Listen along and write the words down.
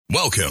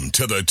Welcome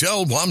to the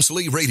Del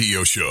Walmsley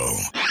Radio Show.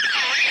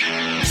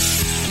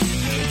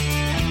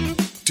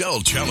 Del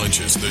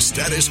challenges the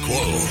status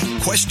quo,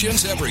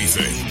 questions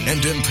everything,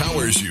 and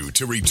empowers you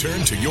to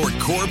return to your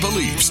core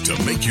beliefs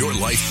to make your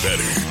life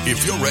better.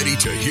 If you're ready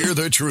to hear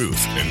the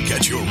truth and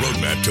get your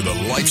roadmap to the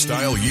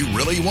lifestyle you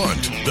really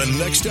want, the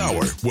next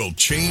hour will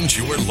change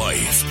your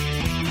life.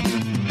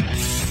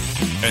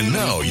 And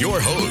now,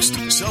 your host,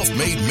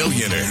 self-made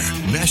millionaire,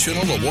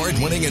 national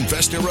award-winning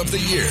investor of the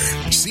year,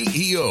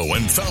 CEO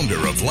and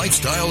founder of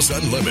Lifestyles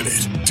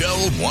Unlimited,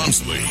 Del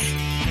Walmsley.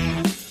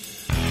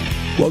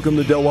 Welcome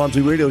to Del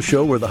Walmsley Radio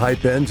Show, where the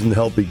hype ends and the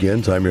help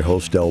begins. I'm your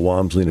host, Del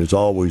Walmsley, and as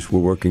always,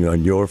 we're working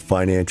on your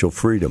financial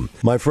freedom.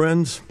 My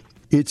friends,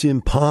 it's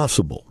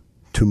impossible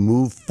to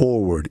move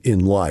forward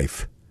in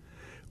life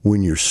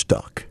when you're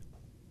stuck.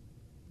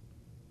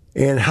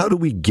 And how do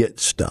we get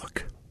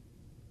stuck?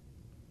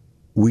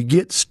 We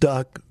get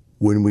stuck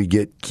when we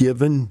get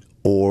given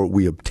or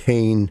we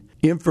obtain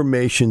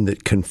information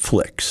that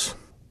conflicts.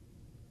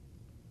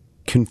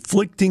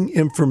 Conflicting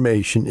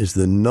information is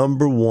the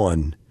number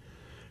one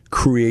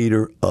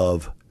creator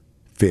of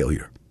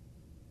failure.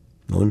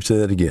 Now, let me say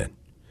that again.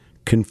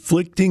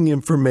 Conflicting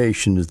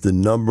information is the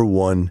number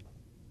one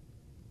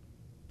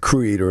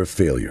creator of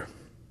failure.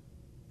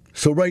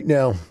 So right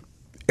now,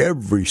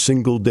 every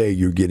single day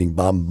you're getting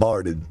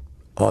bombarded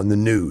on the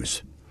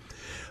news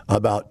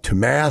about to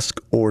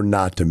mask or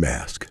not to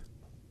mask.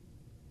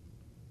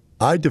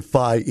 I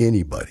defy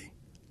anybody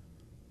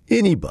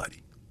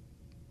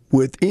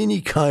with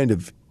any kind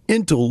of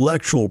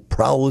intellectual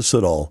prowess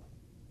at all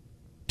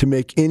to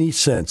make any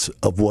sense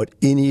of what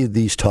any of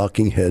these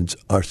talking heads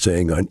are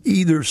saying on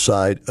either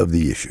side of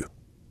the issue.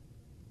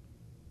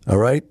 All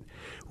right?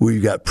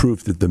 We've got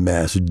proof that the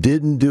masks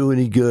didn't do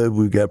any good.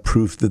 We've got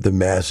proof that the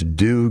masks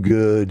do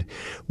good.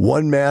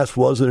 One mask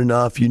wasn't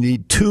enough. You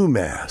need two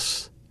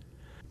masks.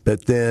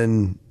 But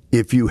then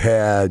if you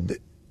had,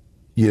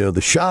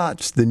 the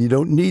shots, then you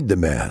don't need the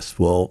mask.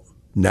 Well,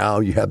 now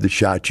you have the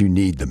shots, you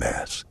need the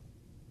mask.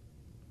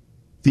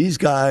 These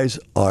guys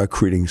are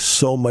creating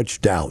so much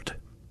doubt,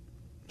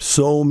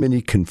 so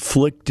many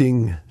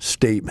conflicting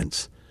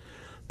statements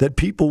that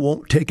people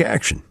won't take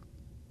action.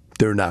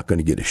 They're not going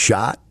to get a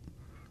shot.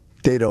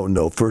 They don't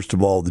know. First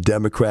of all, the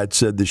Democrats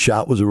said the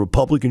shot was a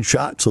Republican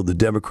shot, so the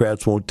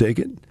Democrats won't take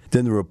it.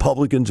 Then the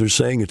Republicans are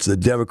saying it's the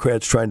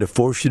Democrats trying to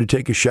force you to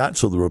take a shot,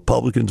 so the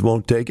Republicans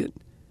won't take it.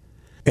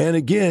 And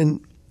again,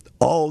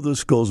 all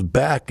this goes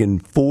back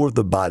and forth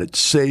about it's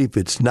safe,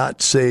 it's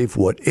not safe,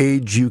 what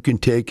age you can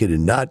take it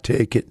and not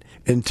take it.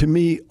 And to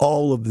me,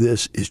 all of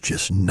this is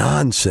just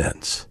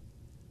nonsense.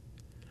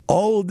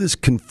 All of this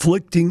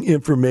conflicting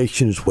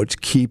information is what's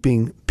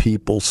keeping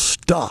people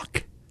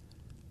stuck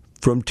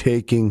from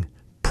taking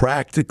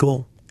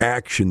practical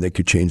action that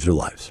could change their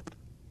lives.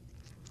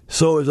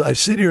 So as I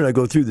sit here and I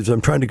go through this,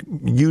 I'm trying to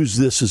use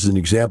this as an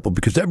example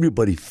because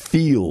everybody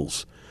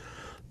feels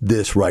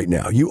this right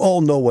now. You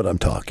all know what I'm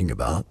talking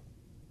about.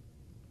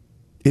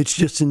 It's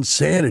just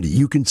insanity.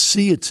 You can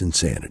see it's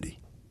insanity.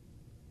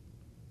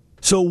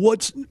 So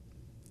what's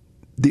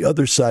the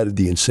other side of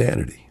the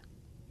insanity?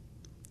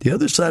 The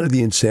other side of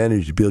the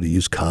insanity is to be able to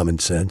use common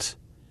sense,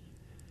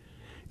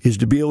 is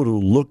to be able to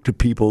look to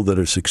people that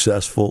are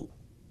successful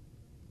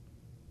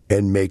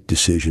and make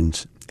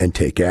decisions and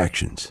take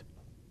actions.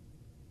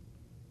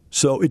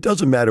 So it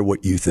doesn't matter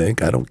what you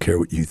think. I don't care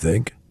what you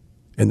think.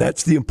 And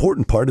that's the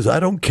important part is I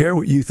don't care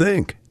what you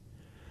think.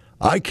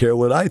 I care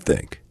what I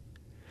think.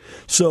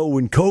 So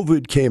when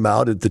COVID came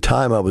out, at the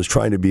time I was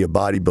trying to be a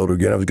bodybuilder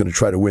again. I was going to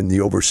try to win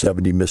the over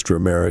 70 Mr.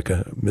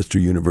 America,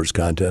 Mr. Universe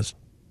contest.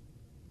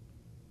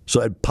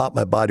 So I'd pop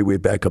my body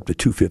weight back up to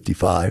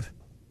 255.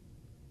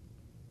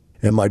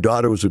 And my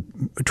daughter was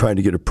trying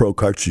to get a pro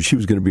card, so she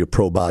was going to be a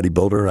pro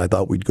bodybuilder, and I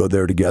thought we'd go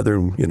there together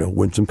and,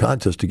 win some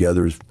contests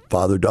together as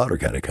father-daughter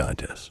kind of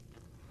contests.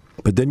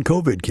 But then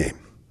COVID came.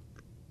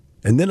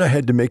 And then I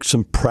had to make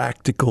some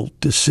practical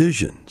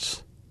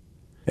decisions.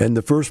 And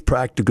the first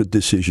practical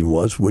decision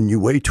was when you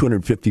weigh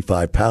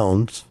 255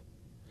 pounds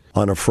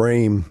on a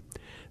frame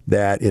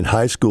that in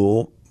high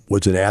school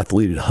was an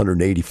athlete at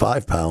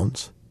 185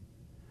 pounds,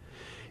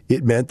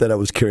 it meant that I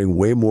was carrying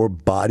way more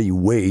body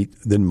weight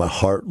than my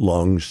heart,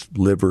 lungs,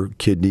 liver,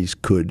 kidneys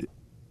could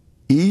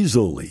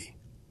easily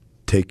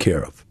take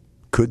care of.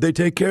 Could they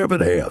take care of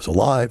it? Hey, I was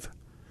alive.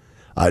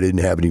 I didn't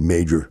have any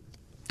major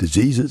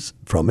diseases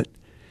from it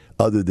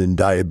other than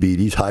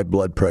diabetes, high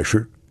blood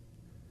pressure,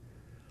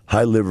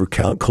 high liver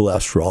count,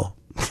 cholesterol.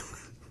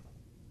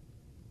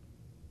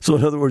 So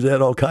in other words, I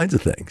had all kinds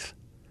of things.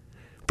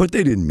 But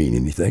they didn't mean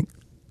anything.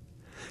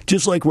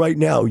 Just like right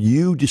now,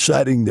 you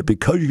deciding that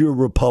because you're a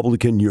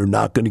Republican, you're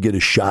not going to get a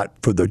shot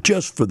for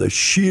the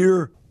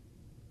sheer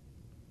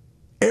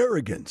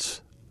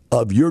arrogance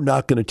of you're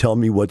not going to tell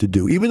me what to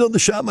do, even though the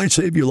shot might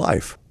save your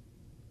life.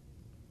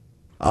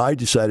 I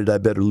decided I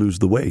better lose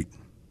the weight.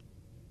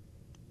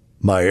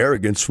 My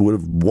arrogance would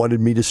have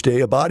wanted me to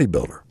stay a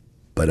bodybuilder,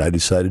 but I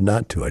decided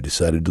not to. I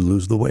decided to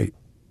lose the weight.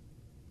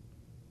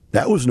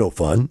 That was no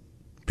fun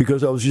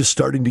because I was just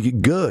starting to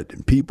get good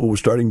and people were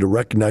starting to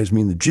recognize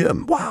me in the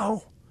gym.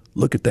 Wow.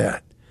 Look at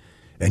that.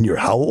 And you're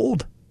how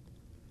old?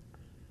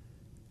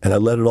 And I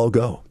let it all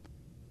go.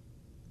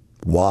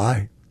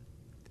 Why?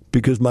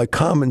 Because my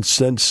common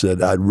sense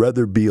said I'd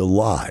rather be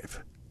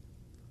alive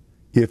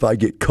if I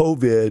get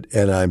COVID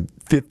and I'm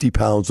 50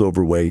 pounds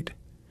overweight.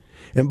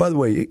 And by the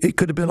way, it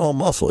could have been all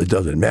muscle. It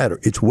doesn't matter.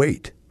 It's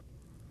weight.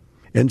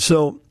 And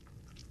so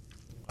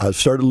I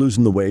started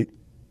losing the weight,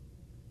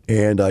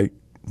 and I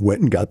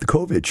went and got the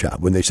COVID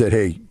shot. When they said,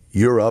 hey,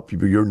 you're up,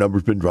 your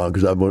number's been drawn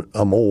because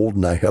I'm old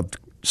and I have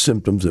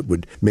symptoms that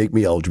would make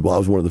me eligible. I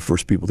was one of the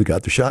first people that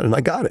got the shot, and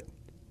I got it.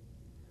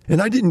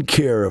 And I didn't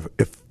care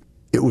if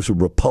it was a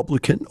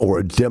Republican or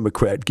a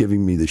Democrat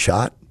giving me the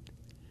shot.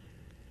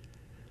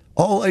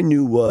 All I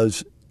knew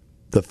was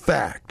the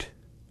fact,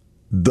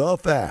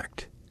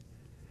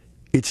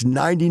 it's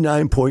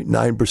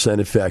 99.9%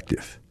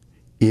 effective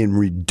in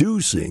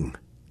reducing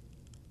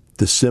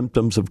the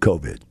symptoms of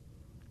COVID.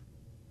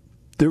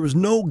 There was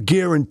no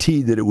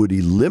guarantee that it would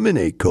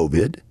eliminate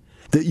COVID,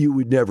 that you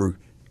would never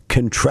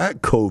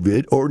contract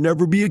COVID or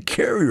never be a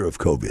carrier of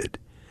COVID.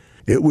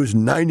 It was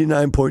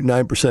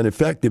 99.9%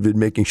 effective in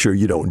making sure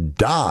you don't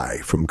die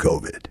from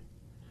COVID.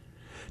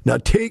 Now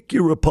take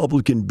your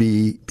Republican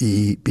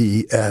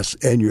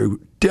BS and your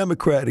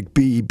Democratic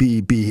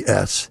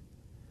BS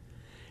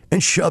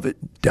and shove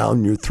it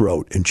down your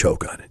throat and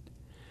choke on it.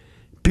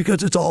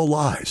 Because it's all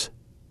lies.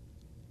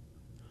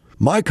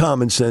 My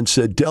common sense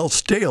said, Del,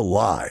 stay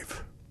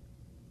alive.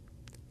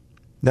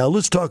 Now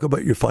let's talk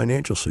about your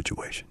financial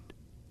situation.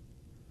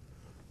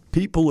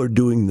 People are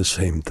doing the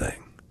same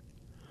thing.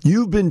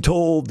 You've been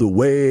told the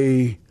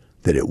way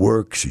that it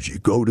works is you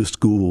go to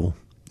school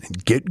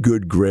and get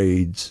good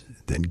grades,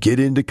 then get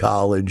into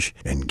college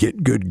and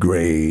get good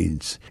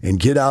grades, and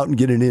get out and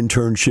get an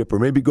internship, or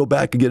maybe go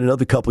back and get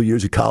another couple of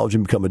years of college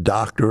and become a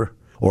doctor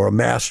or a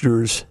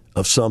master's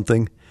of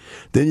something.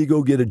 Then you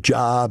go get a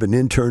job, an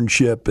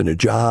internship and a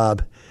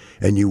job,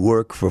 and you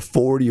work for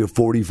 40 or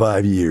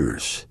 45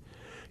 years.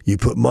 You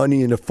put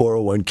money in a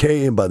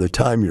 401k, and by the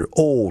time you're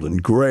old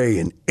and gray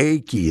and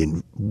achy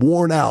and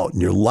worn out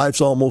and your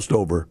life's almost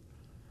over,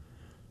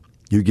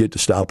 you get to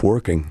stop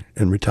working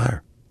and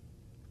retire.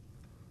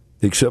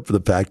 Except for the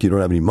fact you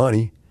don't have any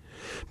money,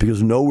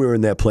 because nowhere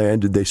in that plan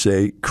did they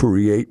say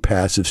create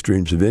passive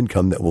streams of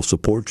income that will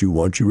support you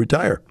once you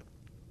retire.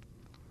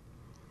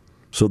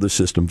 So the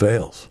system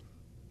fails.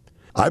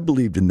 I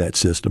believed in that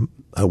system.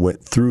 I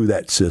went through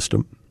that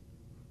system.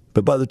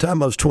 But by the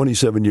time I was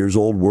 27 years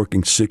old,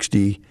 working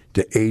 60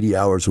 to 80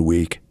 hours a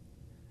week,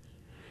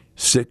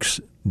 6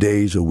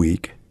 days a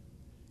week,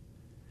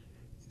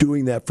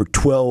 doing that for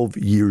 12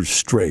 years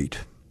straight,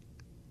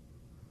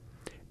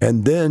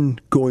 and then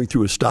going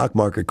through a stock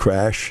market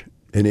crash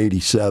in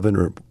 87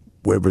 or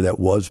whatever that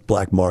was,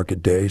 black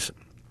market days,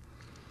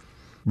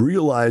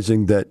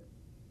 realizing that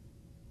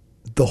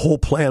the whole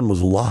plan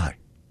was a lie.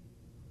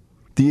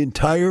 The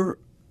entire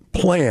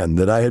plan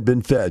that I had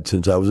been fed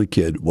since I was a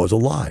kid was a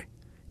lie.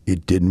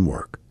 It didn't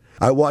work.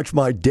 I watched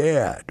my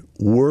dad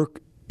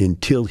work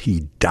until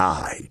he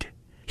died.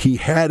 He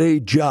had a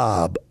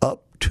job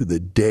up to the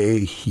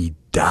day he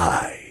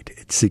died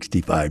at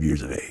 65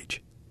 years of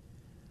age.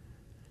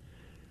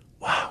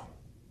 Wow.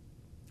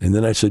 And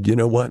then I said, you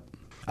know what?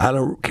 I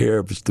don't care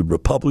if it's the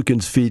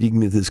Republicans feeding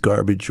me this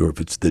garbage or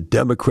if it's the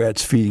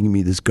Democrats feeding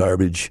me this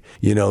garbage,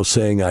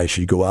 saying I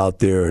should go out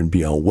there and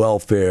be on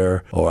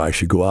welfare or I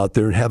should go out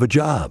there and have a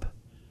job.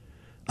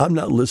 I'm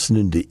not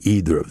listening to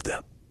either of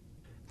them.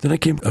 Then I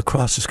came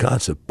across this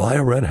concept, buy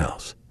a rent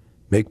house,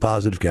 make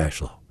positive cash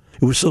flow.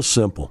 It was so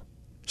simple,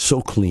 so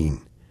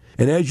clean.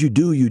 And as you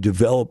do, you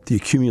develop the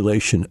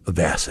accumulation of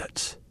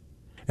assets.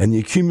 And the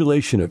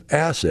accumulation of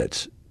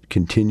assets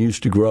continues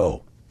to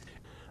grow.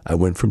 I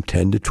went from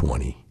 10 to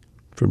 20,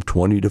 from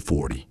 20 to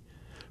 40,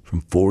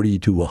 from 40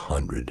 to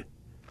 100.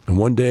 And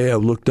one day I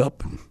looked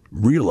up and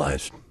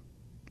realized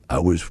I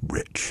was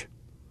rich.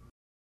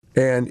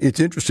 And it's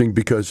interesting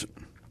because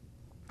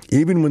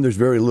even when there's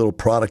very little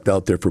product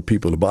out there for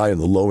people to buy on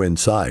the low-end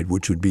side,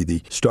 which would be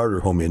the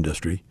starter home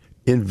industry,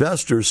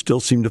 investors still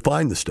seem to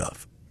find the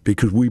stuff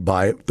because we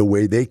buy it the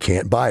way they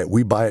can't buy it.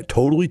 We buy it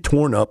totally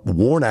torn up,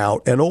 worn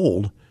out, and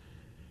old,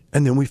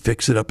 and then we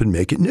fix it up and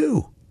make it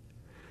new.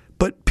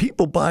 But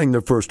people buying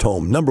their first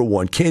home, number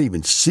one, can't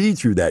even see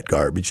through that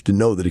garbage to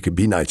know that it could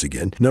be nice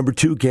again. Number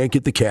two, can't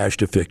get the cash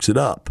to fix it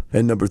up.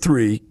 And number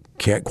three,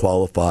 can't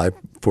qualify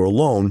for a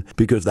loan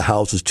because the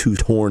house is too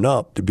torn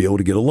up to be able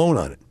to get a loan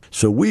on it.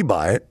 So we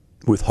buy it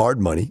with hard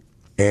money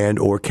and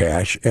or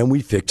cash, and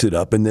we fix it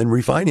up and then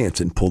refinance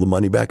it and pull the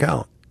money back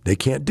out. They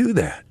can't do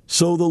that.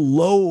 So the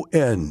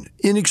low-end,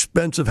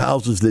 inexpensive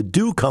houses that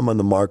do come on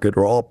the market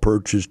are all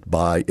purchased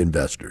by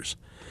investors.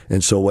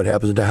 And so what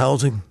happens to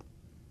housing?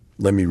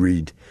 Let me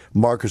read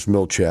Marcus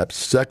Millichap's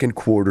second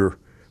quarter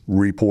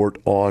report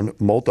on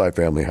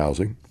multifamily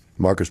housing.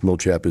 Marcus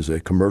Millichap is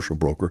a commercial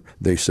broker.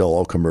 They sell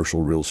all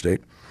commercial real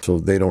estate. So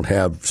they don't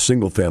have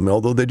single family,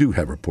 although they do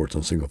have reports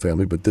on single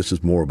family, but this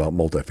is more about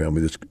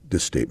multifamily,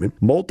 this statement.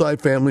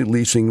 Multifamily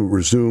leasing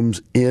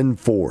resumes in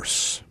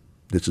force.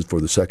 This is for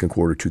the second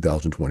quarter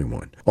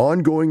 2021.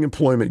 Ongoing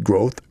employment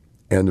growth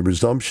and the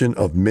resumption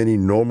of many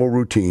normal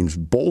routines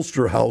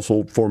bolster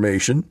household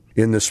formation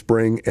in the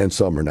spring and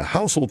summer. Now,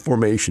 household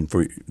formation,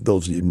 for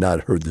those of you who have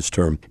not heard this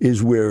term,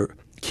 is where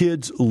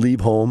kids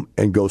leave home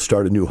and go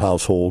start a new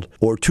household,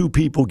 or two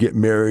people get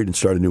married and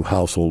start a new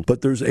household,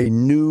 but there's a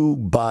new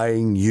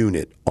buying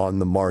unit on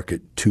the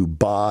market to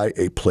buy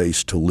a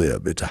place to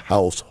live. It's a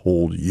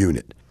household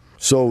unit.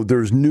 So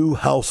there's new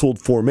household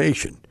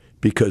formation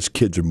because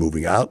kids are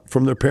moving out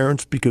from their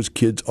parents, because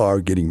kids are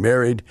getting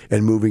married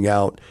and moving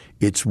out.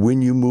 It's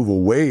when you move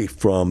away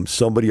from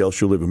somebody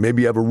else you're living.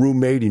 Maybe you have a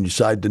roommate and you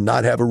decide to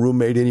not have a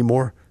roommate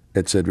anymore,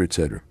 et cetera, et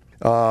cetera.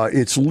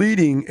 It's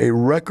leading a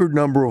record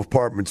number of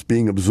apartments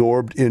being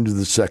absorbed into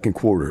the second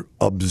quarter.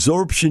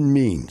 Absorption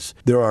means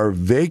there are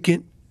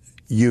vacant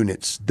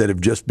units that have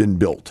just been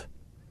built.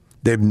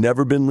 They've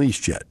never been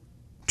leased yet.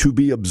 To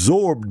be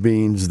absorbed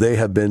means they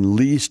have been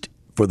leased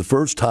for the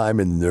first time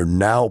and they're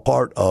now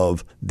part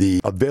of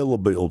the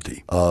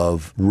availability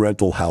of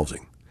rental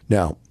housing.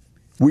 Now,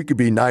 we could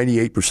be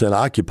 98%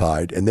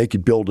 occupied and they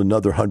could build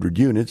another 100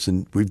 units,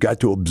 and we've got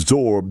to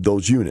absorb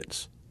those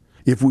units.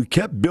 If we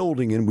kept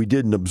building and we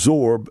didn't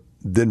absorb,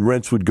 then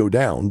rents would go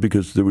down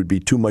because there would be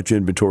too much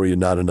inventory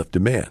and not enough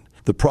demand.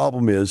 The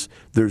problem is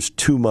there's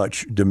too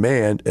much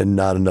demand and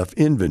not enough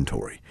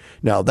inventory.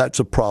 Now, that's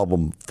a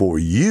problem for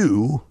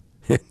you.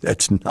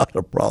 That's not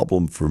a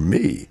problem for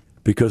me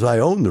because I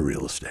own the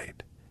real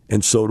estate,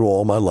 and so do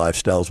all my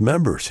Lifestyles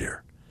members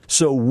here.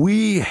 So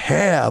we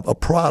have a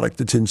product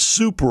that's in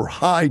super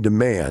high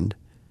demand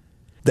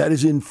that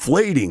is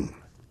inflating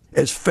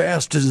as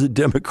fast as the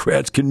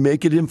Democrats can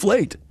make it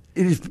inflate.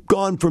 It has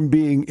gone from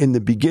being, in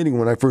the beginning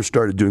when I first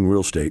started doing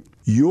real estate,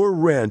 your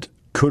rent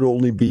could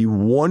only be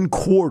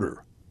 1/4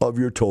 of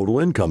your total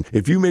income.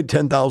 If you made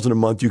 $10,000 a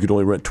month, you could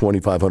only rent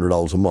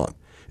 $2,500 a month.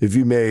 If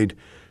you made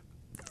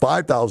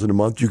 $5,000 a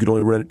month, you could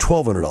only rent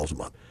 $1,200 a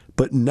month.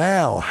 But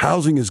now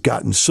housing has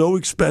gotten so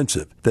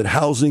expensive that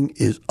housing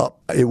is up.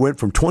 It went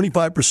from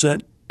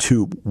 25%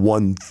 to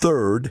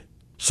 1/3.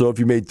 So if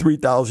you made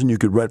 $3,000, you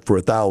could rent for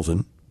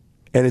 $1,000.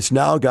 And it's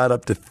now got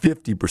up to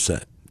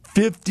 50%.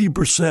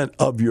 50%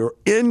 of your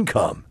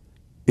income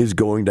is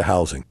going to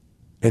housing.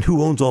 And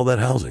who owns all that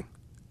housing?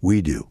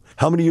 We do.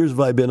 How many years have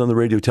I been on the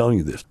radio telling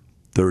you this?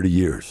 30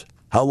 years.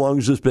 How long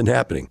has this been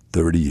happening?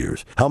 30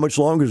 years. How much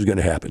longer is it going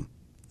to happen?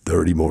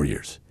 30 more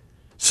years.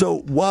 So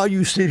while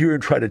you sit here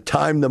and try to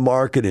time the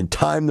market and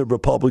time the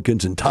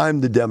Republicans and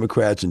time the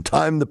Democrats and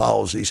time the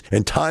policies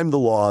and time the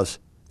laws,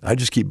 I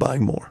just keep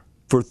buying more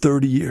for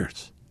 30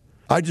 years.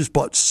 I just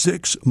bought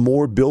 6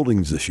 more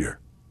buildings this year.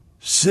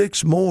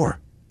 6 more.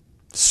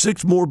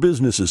 6 more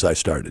businesses I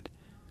started.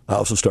 I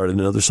also started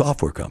another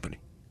software company.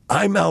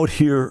 I'm out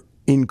here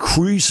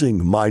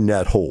increasing my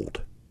net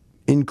hold,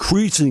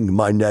 increasing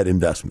my net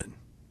investment.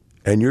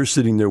 And you're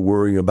sitting there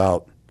worrying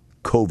about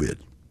COVID,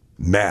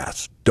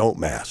 masks, don't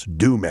mask,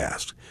 do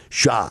mask,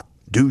 shot,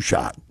 do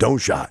shot, don't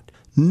shot.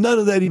 None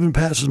of that even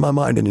passes my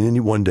mind in any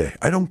one day.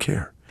 I don't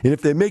care. And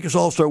if they make us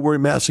all start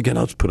wearing masks again,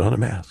 I'll just put on a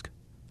mask.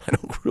 I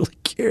don't really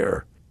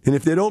care. And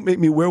if they don't make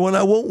me wear one,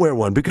 I won't wear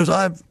one because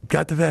I've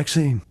got the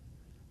vaccine.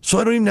 So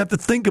I don't even have to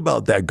think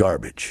about that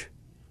garbage.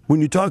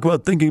 When you talk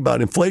about thinking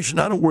about inflation,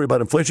 I don't worry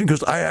about inflation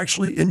because I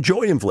actually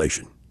enjoy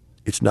inflation.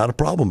 It's not a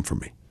problem for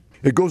me.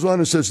 It goes on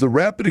and says the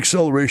rapid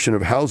acceleration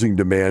of housing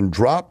demand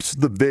drops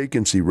the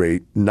vacancy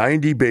rate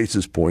 90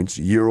 basis points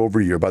year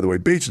over year. By the way,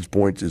 basis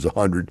points is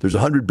 100. There's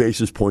 100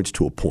 basis points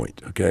to a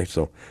point, okay?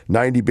 So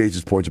 90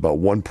 basis points, about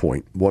 1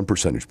 point, 1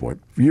 percentage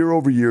point. Year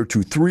over year to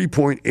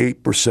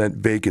 3.8%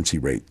 vacancy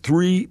rate.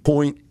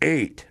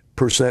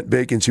 3.8%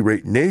 vacancy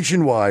rate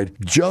nationwide,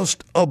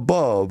 just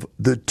above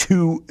the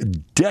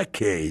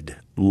 2-decade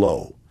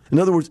low. In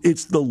other words,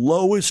 it's the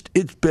lowest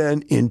it's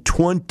been in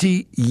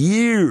 20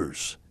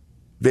 years.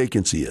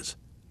 Vacancy is.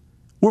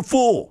 We're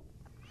full.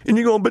 And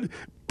you're going,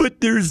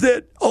 but there's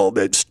all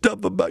that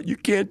stuff about you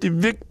can't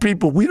evict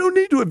people. We don't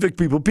need to evict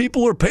people.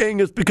 People are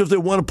paying us because they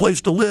want a place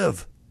to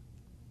live.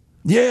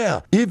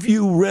 Yeah, if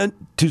you rent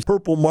to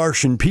Purple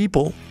Martian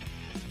people,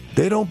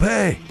 they don't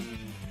pay.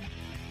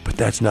 But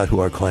that's not who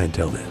our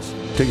clientele is.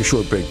 Take a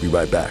short break. Be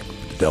right back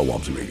with the Del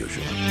Walmsley Radio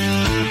Show.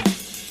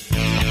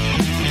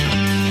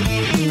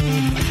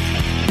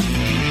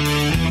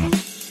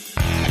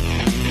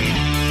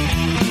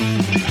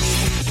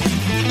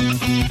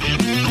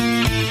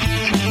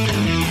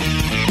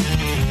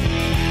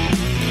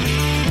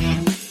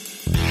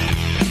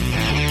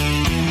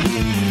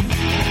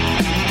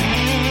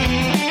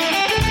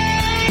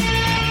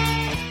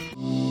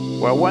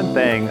 Well, one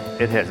thing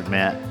it has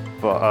meant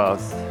for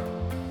us,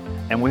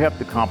 and we have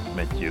to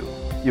compliment you,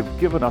 you've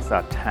given us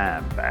our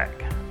time back.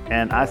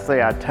 And I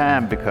say our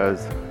time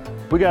because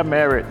we got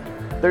married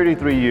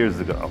 33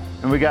 years ago,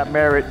 and we got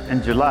married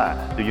in July.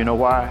 Do you know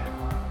why?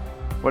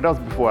 Well, that was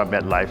before I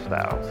met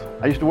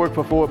Lifestyles. I used to work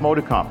for Ford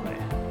Motor Company.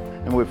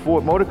 And with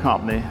Ford Motor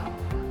Company,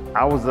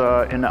 I was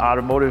in the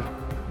automotive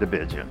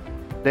division.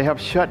 They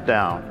have shut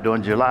down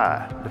during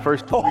July, the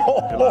first 2 weeks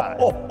of July.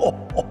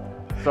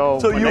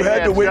 So you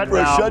had to wait for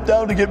a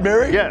shutdown to get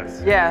married?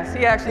 Yes. Yes,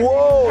 he actually.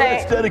 Whoa,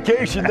 that's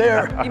dedication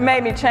there. He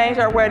made me change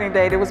our wedding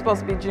date. It was supposed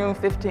to be June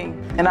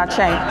 15th, and I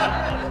changed.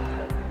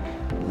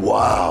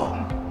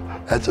 Wow,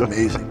 that's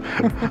amazing.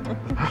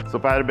 So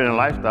if I had been in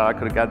Lifestyle, I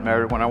could have gotten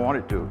married when I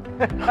wanted to.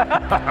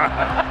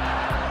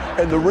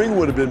 And the ring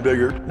would have been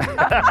bigger.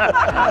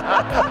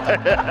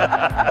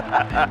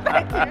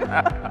 Thank you.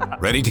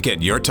 Ready to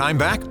get your time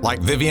back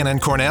like Vivian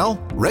and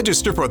Cornell?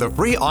 Register for the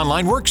free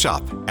online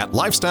workshop at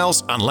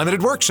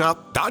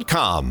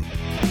lifestylesunlimitedworkshop.com.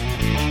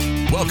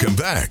 Welcome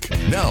back.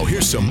 Now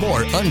here's some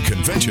more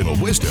unconventional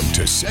wisdom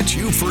to set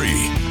you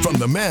free from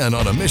the man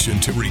on a mission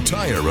to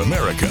retire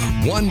America,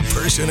 one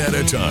person at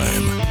a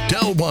time,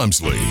 Del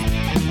Walmsley.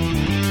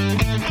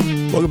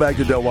 Welcome back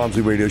to Del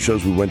Walmsley Radio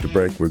Shows. We went to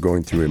break. We're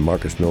going through a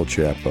Marcus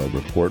Millichap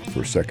report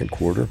for second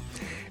quarter.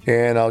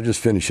 And I'll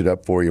just finish it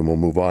up for you and we'll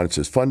move on. It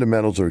says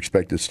fundamentals are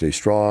expected to stay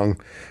strong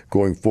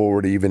going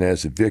forward, even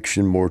as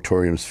eviction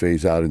moratoriums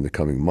phase out in the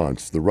coming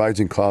months. The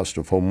rising cost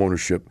of home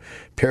ownership,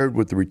 paired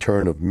with the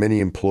return of many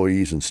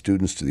employees and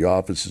students to the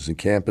offices and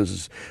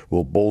campuses,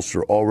 will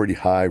bolster already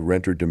high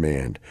renter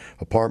demand.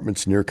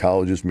 Apartments near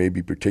colleges may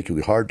be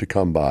particularly hard to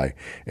come by,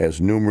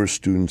 as numerous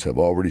students have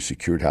already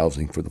secured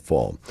housing for the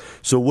fall.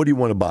 So what do you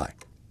want to buy?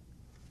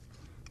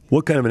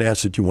 What kind of an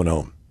asset do you want to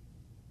own?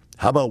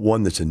 How about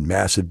one that's in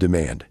massive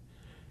demand,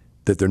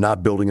 that they're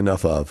not building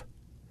enough of,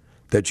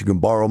 that you can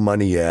borrow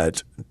money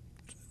at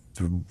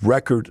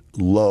record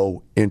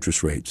low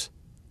interest rates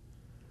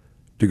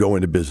to go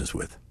into business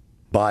with?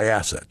 Buy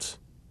assets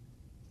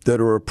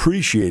that are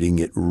appreciating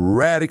at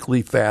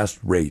radically fast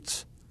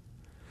rates.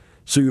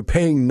 So you're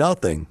paying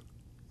nothing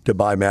to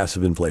buy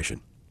massive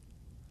inflation.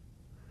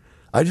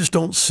 I just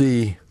don't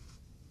see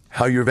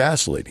how you're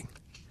vacillating.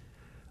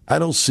 I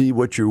don't see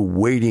what you're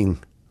waiting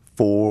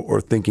for or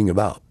thinking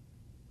about,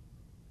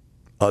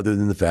 other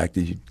than the fact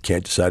that you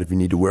can't decide if you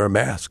need to wear a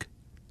mask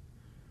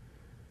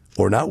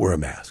or not wear a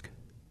mask,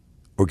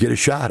 or get a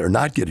shot or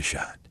not get a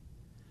shot.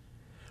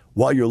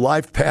 While your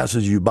life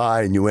passes you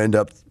by and you end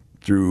up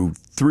through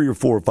 3 or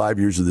 4 or 5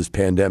 years of this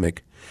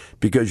pandemic,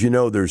 because you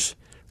know there's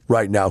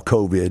right now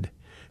COVID,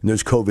 and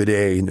there's COVID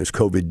A, and there's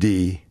COVID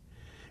D,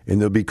 and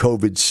there'll be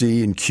COVID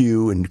C and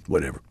Q and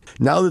whatever.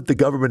 Now that the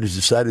government has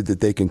decided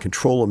that they can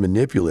control and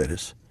manipulate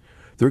us,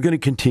 they're going to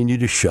continue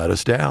to shut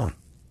us down.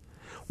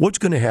 What's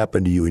going to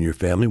happen to you and your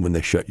family when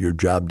they shut your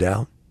job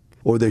down?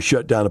 Or they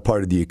shut down a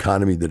part of the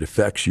economy that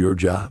affects your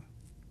job?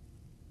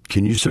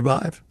 Can you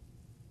survive?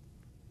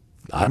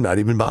 I'm not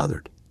even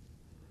bothered.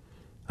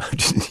 I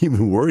didn't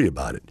even worry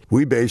about it.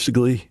 We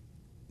basically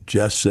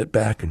just sit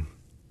back and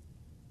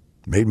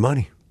made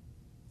money.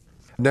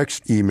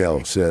 Next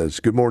email says,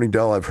 "Good morning,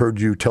 Del. I've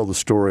heard you tell the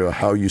story of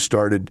how you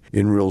started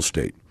in real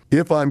estate.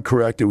 If I'm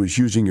correct, it was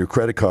using your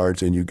credit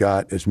cards and you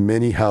got as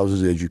many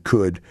houses as you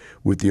could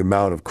with the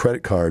amount of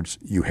credit cards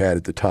you had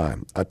at the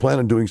time. I plan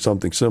on doing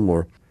something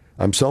similar.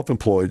 I'm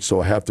self-employed, so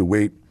I have to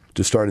wait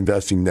to start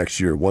investing next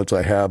year once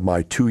I have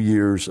my 2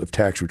 years of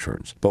tax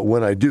returns. But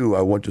when I do,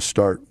 I want to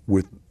start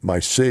with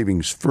my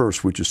savings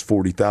first, which is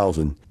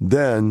 $40,000.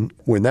 Then,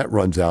 when that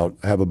runs out,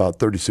 I have about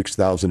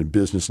 $36,000 in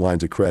business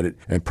lines of credit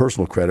and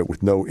personal credit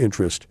with no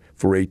interest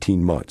for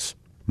 18 months.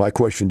 My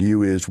question to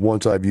you is,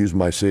 once I've used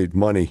my saved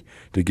money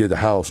to get a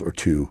house or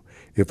two,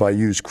 if I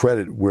use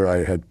credit where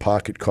I had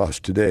pocket costs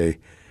today,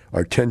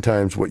 are 10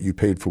 times what you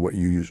paid for what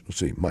you used. Let's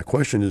see, my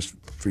question is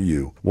for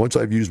you. Once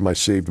I've used my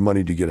saved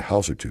money to get a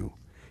house or two,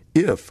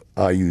 if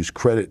I use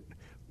credit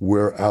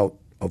where out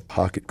of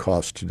pocket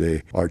costs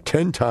today are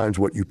 10 times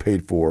what you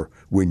paid for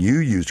when you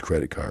used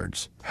credit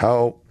cards,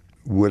 how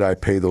would I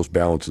pay those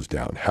balances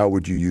down? How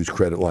would you use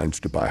credit lines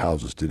to buy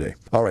houses today?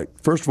 All right,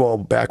 first of all,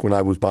 back when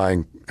I was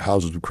buying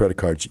houses with credit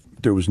cards,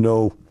 there was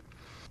no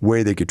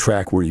way they could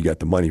track where you got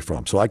the money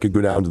from. So I could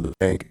go down to the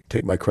bank,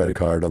 take my credit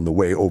card on the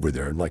way over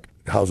there, and like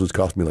houses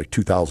cost me like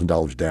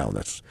 $2,000 down.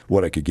 That's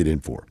what I could get in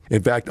for.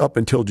 In fact, up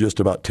until just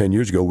about 10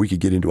 years ago, we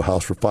could get into a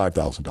house for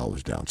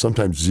 $5,000 down,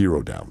 sometimes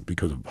zero down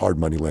because of hard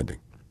money lending.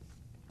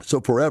 So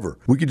forever,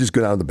 we could just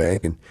go down to the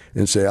bank and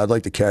say, I'd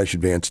like to cash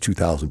advance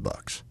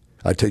 $2,000.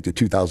 I'd take the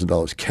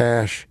 $2,000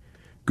 cash,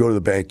 go to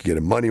the bank, get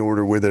a money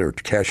order with it or a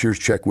cashier's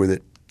check with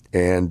it,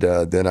 and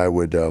then I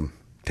would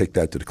take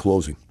that to the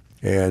closing.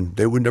 And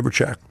they would never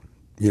check.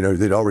 You know,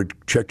 they'd already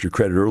checked your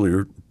credit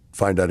earlier,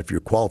 find out if you're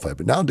qualified.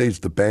 But nowadays,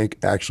 the bank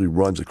actually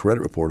runs a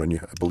credit report on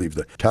you. I believe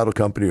the title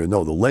company, or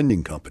no, the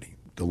lending company,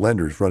 the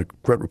lenders run a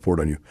credit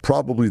report on you,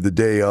 probably the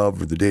day of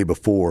or the day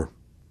before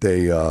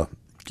they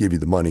give you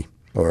the money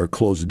or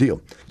close the deal.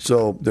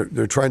 So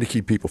they're trying to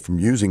keep people from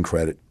using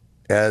credit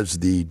as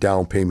the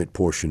down payment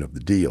portion of the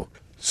deal.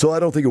 So I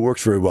don't think it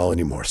works very well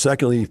anymore.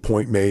 Secondly,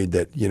 point made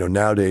that, you know,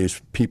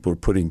 nowadays people are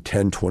putting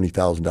 $10,000,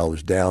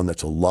 $20,000 down.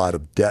 That's a lot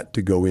of debt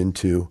to go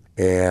into,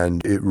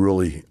 and it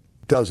really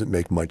doesn't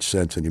make much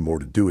sense anymore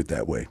to do it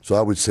that way. So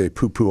I would say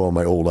poo-poo on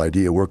my old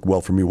idea. It worked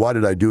well for me. Why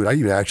did I do it? I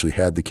even actually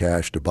had the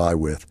cash to buy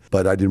with,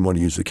 but I didn't want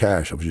to use the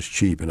cash. I was just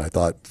cheap, and I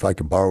thought if I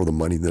can borrow the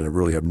money, then I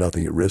really have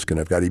nothing at risk, and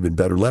I've got even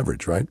better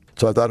leverage, right?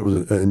 So I thought it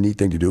was a neat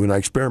thing to do, and I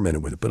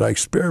experimented with it. But I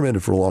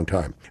experimented for a long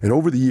time. And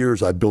over the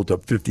years, I built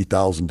up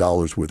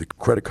 $50,000 worth of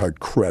credit card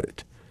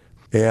credit.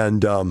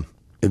 And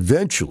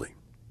eventually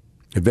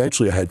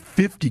I had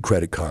 50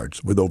 credit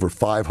cards with over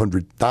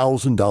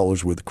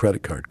 $500,000 worth of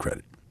credit card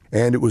credit.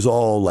 And it was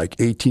all like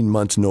 18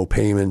 months, no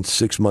payments,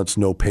 6 months,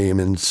 no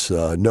payments,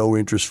 no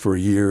interest for a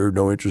year,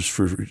 no interest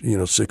for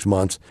 6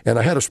 months. And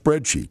I had a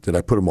spreadsheet that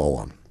I put them all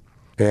on.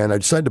 And I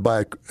decided to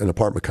buy an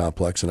apartment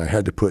complex, and I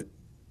had to put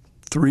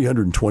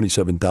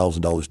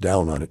 $327,000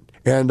 down on it.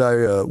 And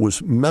I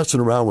was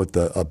messing around with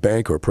a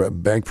bank or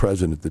bank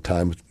president at the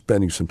time,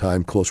 spending some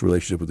time, close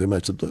relationship with him. I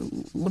said,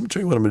 let me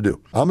tell you what I'm going to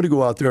do. I'm going to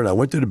go out there, and I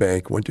went to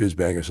his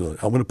bank. I said,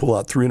 I'm going to pull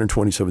out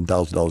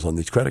 $327,000 on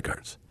these credit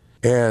cards.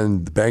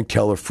 And the bank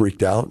teller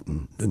freaked out,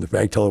 and the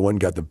bank teller went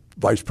and got the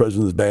vice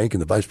president of the bank,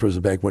 and the vice president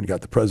of the bank went and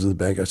got the president of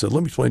the bank. I said,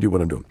 let me explain to you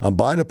what I'm doing. I'm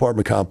buying an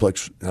apartment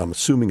complex, and I'm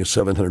assuming a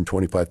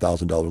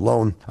 $725,000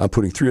 loan. I'm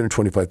putting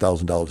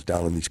 $325,000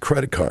 down on these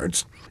credit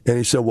cards. And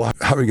he said, well,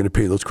 how are you going to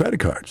pay those credit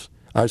cards?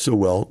 I said,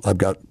 well, I've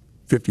got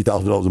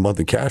 $50,000 a month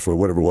in cash flow,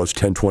 whatever it was,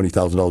 $10,000,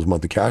 $20,000 a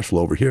month in cash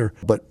flow over here.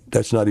 But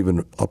that's not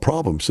even a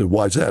problem. He said,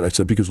 why is that? I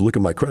said, because look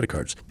at my credit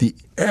cards. The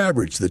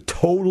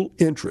total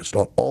interest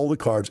on all the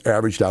cards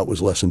averaged out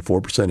was less than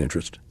 4%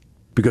 interest.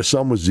 Because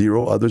some was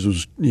zero, others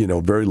was,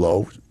 very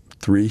low,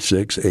 3,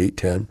 6, 8,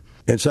 10.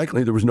 And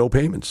secondly, there was no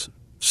payments.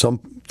 Some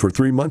for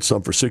 3 months,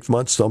 some for 6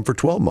 months, some for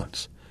 12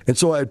 months. And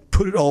so I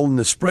put it all in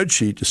the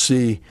spreadsheet to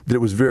see that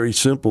it was very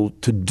simple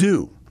to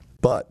do.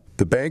 But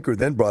the banker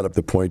then brought up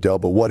the point, Del,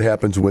 but what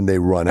happens when they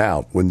run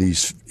out, when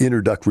these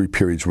introductory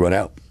periods run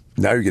out?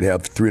 Now you're going to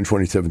have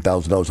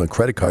 $327,000 on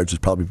credit cards, is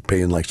probably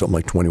paying something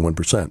like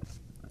 21%.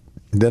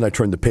 And then I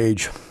turned the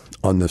page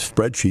on the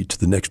spreadsheet to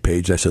the next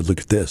page. And I said,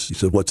 look at this. He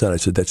said, what's that? I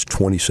said, that's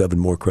 27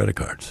 more credit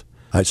cards.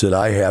 I said,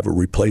 I have a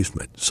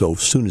replacement. So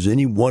as soon as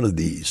any one of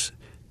these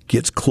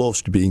gets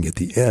close to being at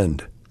the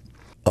end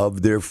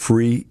of their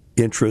free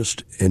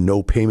interest and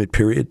no payment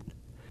period,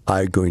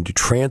 I'm going to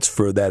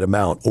transfer that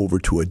amount over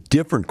to a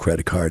different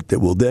credit card that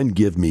will then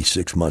give me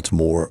 6 months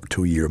more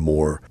to a year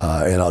more,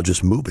 and I'll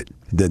just move it.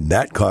 Then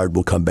that card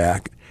will come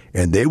back,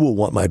 and they will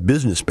want my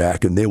business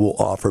back, and they will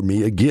offer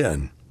me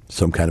again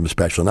some kind of a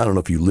special. And I don't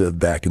know if you lived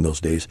back in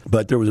those days,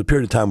 but there was a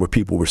period of time where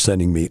people were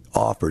sending me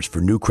offers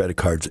for new credit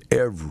cards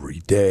every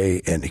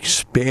day and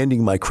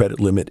expanding my credit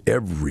limit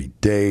every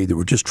day. They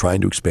were just trying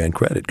to expand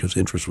credit because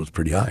interest was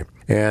pretty high.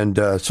 And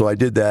so I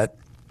did that.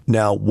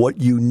 Now,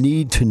 what you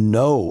need to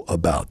know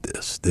about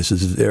this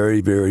is very,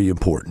 very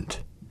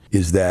important,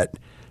 is that,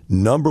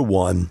 number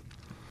one,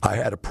 I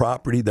had a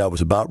property that I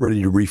was about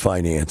ready to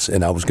refinance,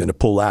 and I was going to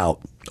pull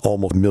out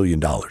almost $1 million.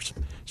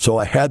 So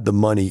I had the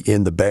money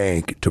in the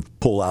bank to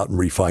pull out and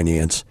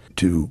refinance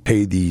to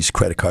pay these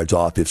credit cards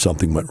off if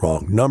something went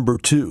wrong. Number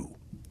two,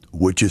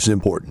 which is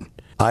important,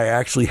 I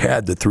actually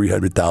had the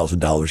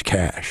 $300,000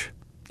 cash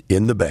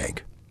in the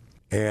bank.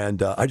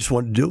 And I just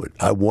wanted to do it.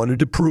 I wanted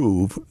to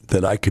prove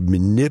that I could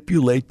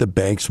manipulate the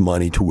bank's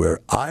money to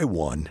where I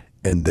won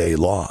and they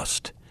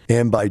lost.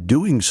 And by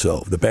doing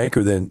so, the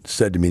banker then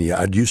said to me,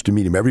 I used to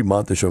meet him every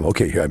month and show him,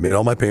 okay, here, I made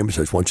all my payments.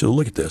 I just want you to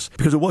look at this.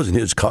 Because it wasn't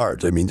his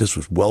cards. I mean, this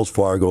was Wells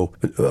Fargo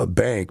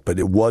Bank, but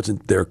it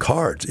wasn't their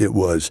cards. It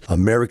was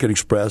American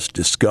Express,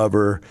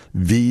 Discover,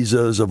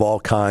 Visas of all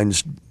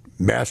kinds,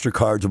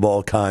 MasterCards of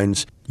all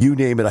kinds. You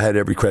name it, I had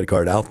every credit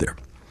card out there.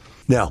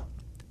 Now,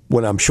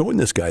 when I'm showing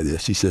this guy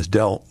this, he says,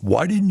 Del,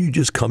 why didn't you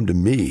just come to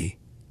me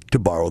to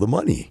borrow the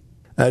money?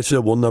 I said,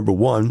 well, number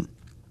one,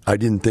 I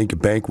didn't think a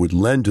bank would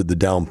lend to the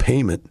down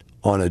payment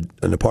on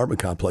an apartment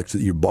complex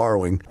that you're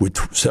borrowing with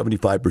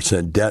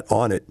 75% debt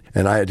on it,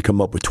 and I had to come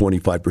up with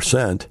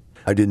 25%.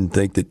 I didn't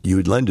think that you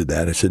would lend to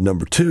that. I said,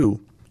 number two,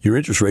 your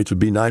interest rates would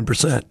be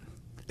 9%,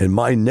 and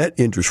my net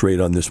interest rate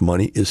on this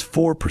money is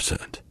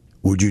 4%.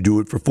 Would you do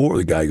it for 4?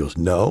 The guy goes,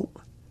 no,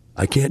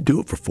 I can't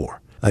do it for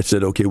 4. I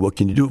said, okay, what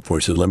can you do it for?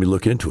 He said, let me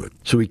look into it.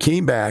 So he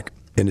came back,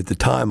 and at the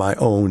time I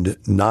owned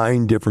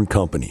 9 different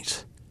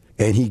companies.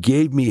 And he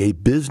gave me a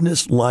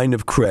business line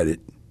of credit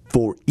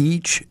for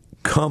each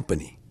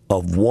company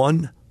of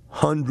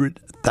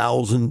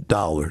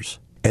 $100,000.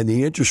 And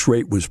the interest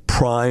rate was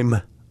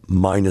prime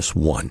minus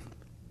 1.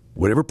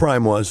 Whatever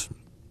prime was,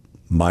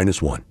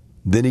 minus 1.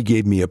 Then he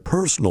gave me a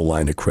personal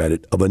line of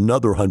credit of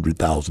another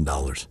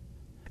 $100,000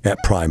 at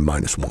prime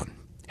minus 1.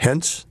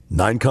 Hence,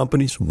 9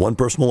 companies, 1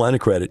 personal line of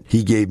credit.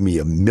 He gave me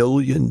 $1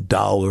 million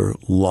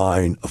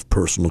line of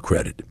personal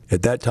credit.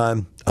 At that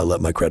time, I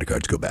let my credit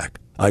cards go back.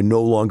 I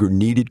no longer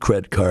needed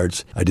credit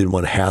cards. I didn't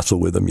want to hassle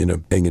with them,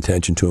 paying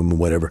attention to them and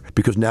whatever,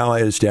 because now I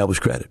had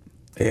established credit.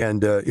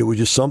 And it was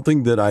just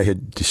something that I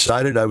had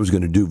decided I was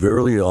going to do very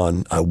early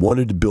on. I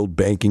wanted to build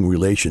banking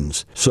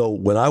relations. So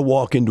when I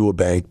walk into a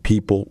bank,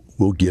 people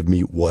will give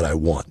me what I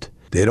want.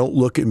 They don't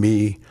look at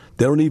me.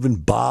 They don't even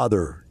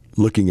bother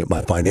looking at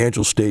my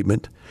financial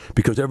statement,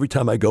 because every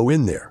time I go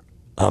in there,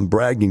 I'm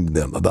bragging to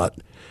them about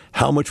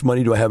how much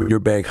money do I have in your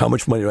bank? How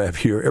much money do I have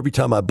here? Every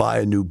time I buy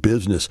a new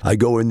business, I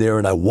go in there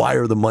and I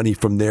wire the money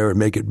from there and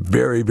make it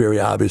very, very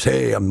obvious.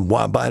 Hey, I'm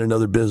buying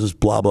another business,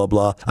 blah, blah,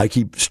 blah. I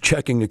keep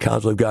checking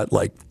accounts. I've got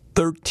like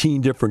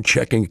 13 different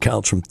checking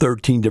accounts from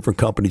 13 different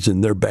companies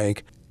in their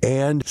bank,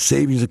 and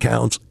savings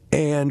accounts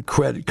and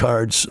credit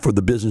cards for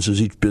the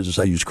businesses. Each business,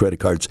 I use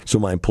credit cards so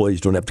my employees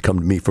don't have to come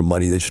to me for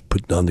money. They just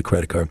put it on the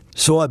credit card.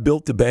 So I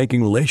built the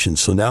banking relations.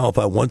 So now if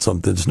I want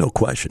something, there's no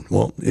question.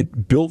 Well,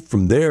 it built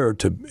from there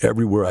to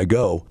everywhere I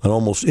go. And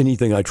almost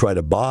anything I try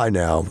to buy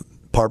now,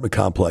 apartment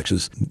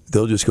complexes,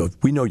 they'll just go,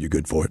 we know you're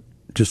good for it.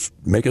 Just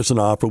make us an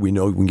offer. We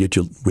know we can get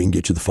you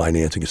the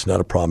financing. It's not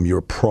a problem. You're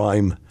a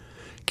prime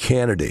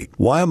candidate.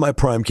 Why am I a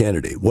prime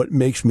candidate? What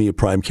makes me a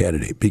prime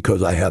candidate?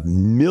 Because I have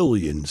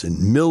millions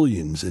and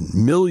millions and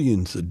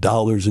millions of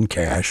dollars in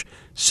cash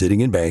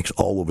sitting in banks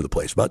all over the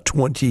place. About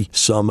 20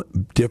 some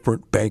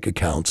different bank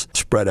accounts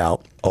spread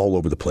out all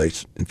over the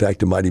place. In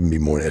fact, it might even be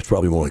more than that. It's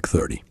probably more like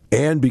 30.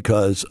 And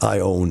because I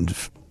owned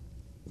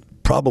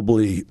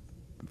probably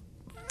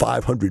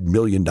 $500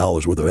 million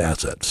worth of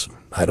assets.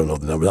 I don't know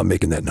the number. I'm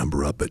making that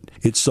number up, but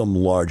it's some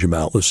large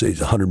amount. Let's say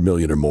it's $100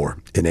 million or more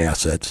in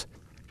assets,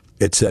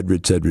 et cetera,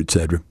 et cetera, et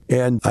cetera.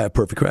 And I have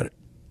perfect credit.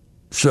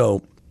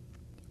 So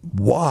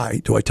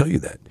why do I tell you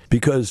that?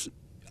 Because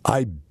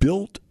I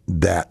built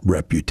that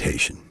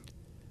reputation.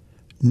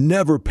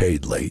 Never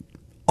paid late,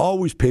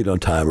 always paid on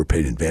time or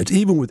paid in advance.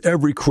 Even with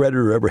every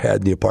creditor I ever had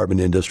in the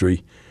apartment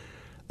industry,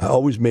 I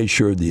always made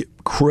sure the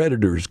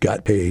creditors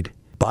got paid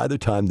by the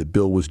time the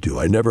bill was due.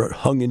 I never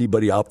hung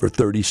anybody out for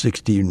 30,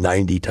 60,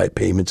 90 type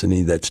payments and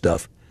any of that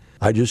stuff.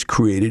 I just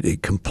created a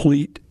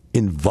complete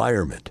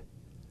environment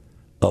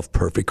of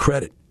perfect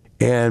credit.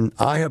 And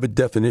I have a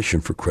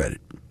definition for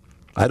credit.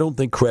 I don't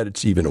think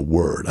credit's even a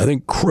word. I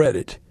think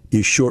credit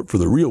is short for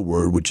the real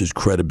word, which is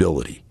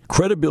credibility.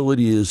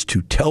 Credibility is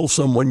to tell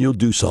someone you'll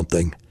do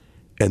something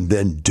and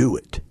then do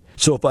it.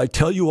 So if I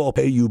tell you I'll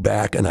pay you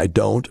back and I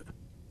don't,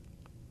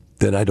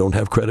 then I don't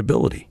have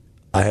credibility.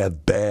 I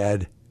have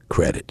bad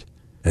credit.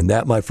 And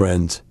that, my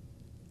friends,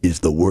 is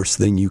the worst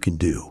thing you can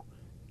do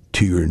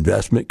to your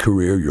investment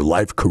career, your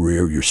life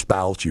career, your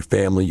spouse, your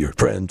family, your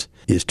friends,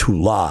 is to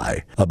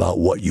lie about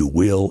what you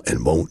will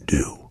and won't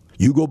do.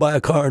 You go buy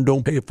a car and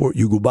don't pay for it.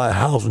 You go buy a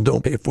house and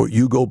don't pay for it.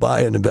 You go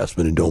buy an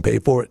investment and don't pay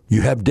for it.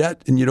 You have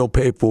debt and you don't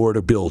pay for it,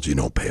 or bills, you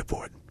don't pay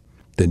for it.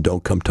 Then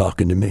don't come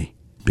talking to me,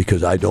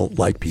 because I don't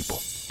like people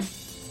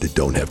that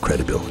don't have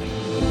credibility.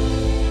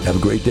 Have a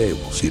great day.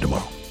 We'll see you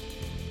tomorrow.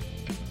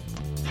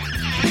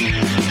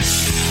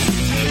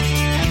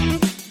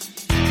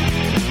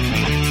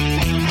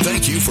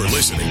 Thank you for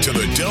listening to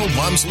the Del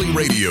Walmsley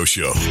Radio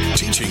Show,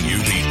 teaching you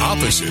the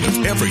opposite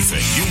of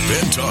everything you've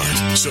been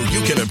taught so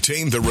you can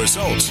obtain the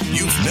results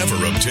you've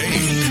never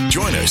obtained.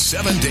 Join us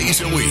 7 days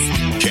a week.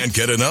 Can't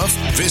get enough?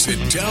 Visit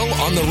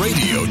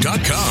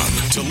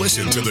DelOnTheRadio.com to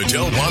listen to the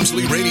Del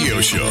Walmsley Radio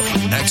Show,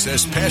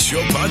 access past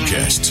show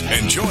podcasts,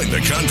 and join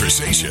the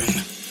conversation.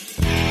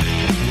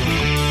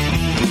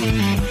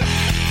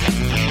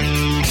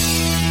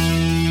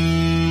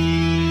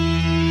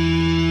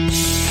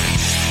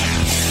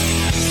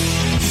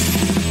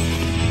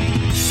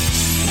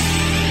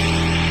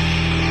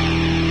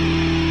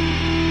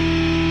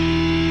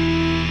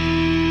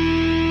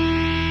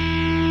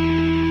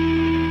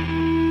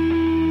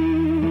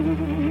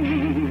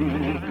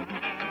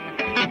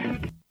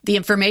 The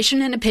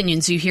information and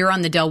opinions you hear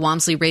on the Del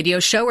Walmsley Radio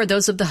Show are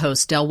those of the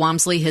host, Del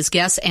Walmsley, his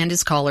guests, and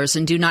his callers,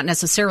 and do not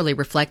necessarily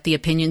reflect the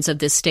opinions of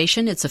this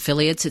station, its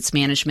affiliates, its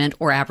management,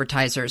 or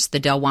advertisers. The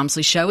Del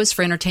Walmsley Show is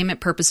for entertainment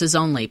purposes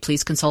only.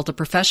 Please consult a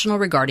professional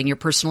regarding your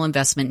personal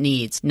investment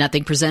needs.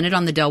 Nothing presented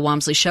on the Del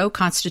Walmsley Show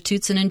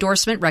constitutes an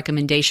endorsement,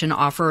 recommendation,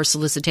 offer, or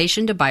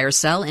solicitation to buy or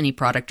sell any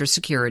product or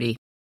security.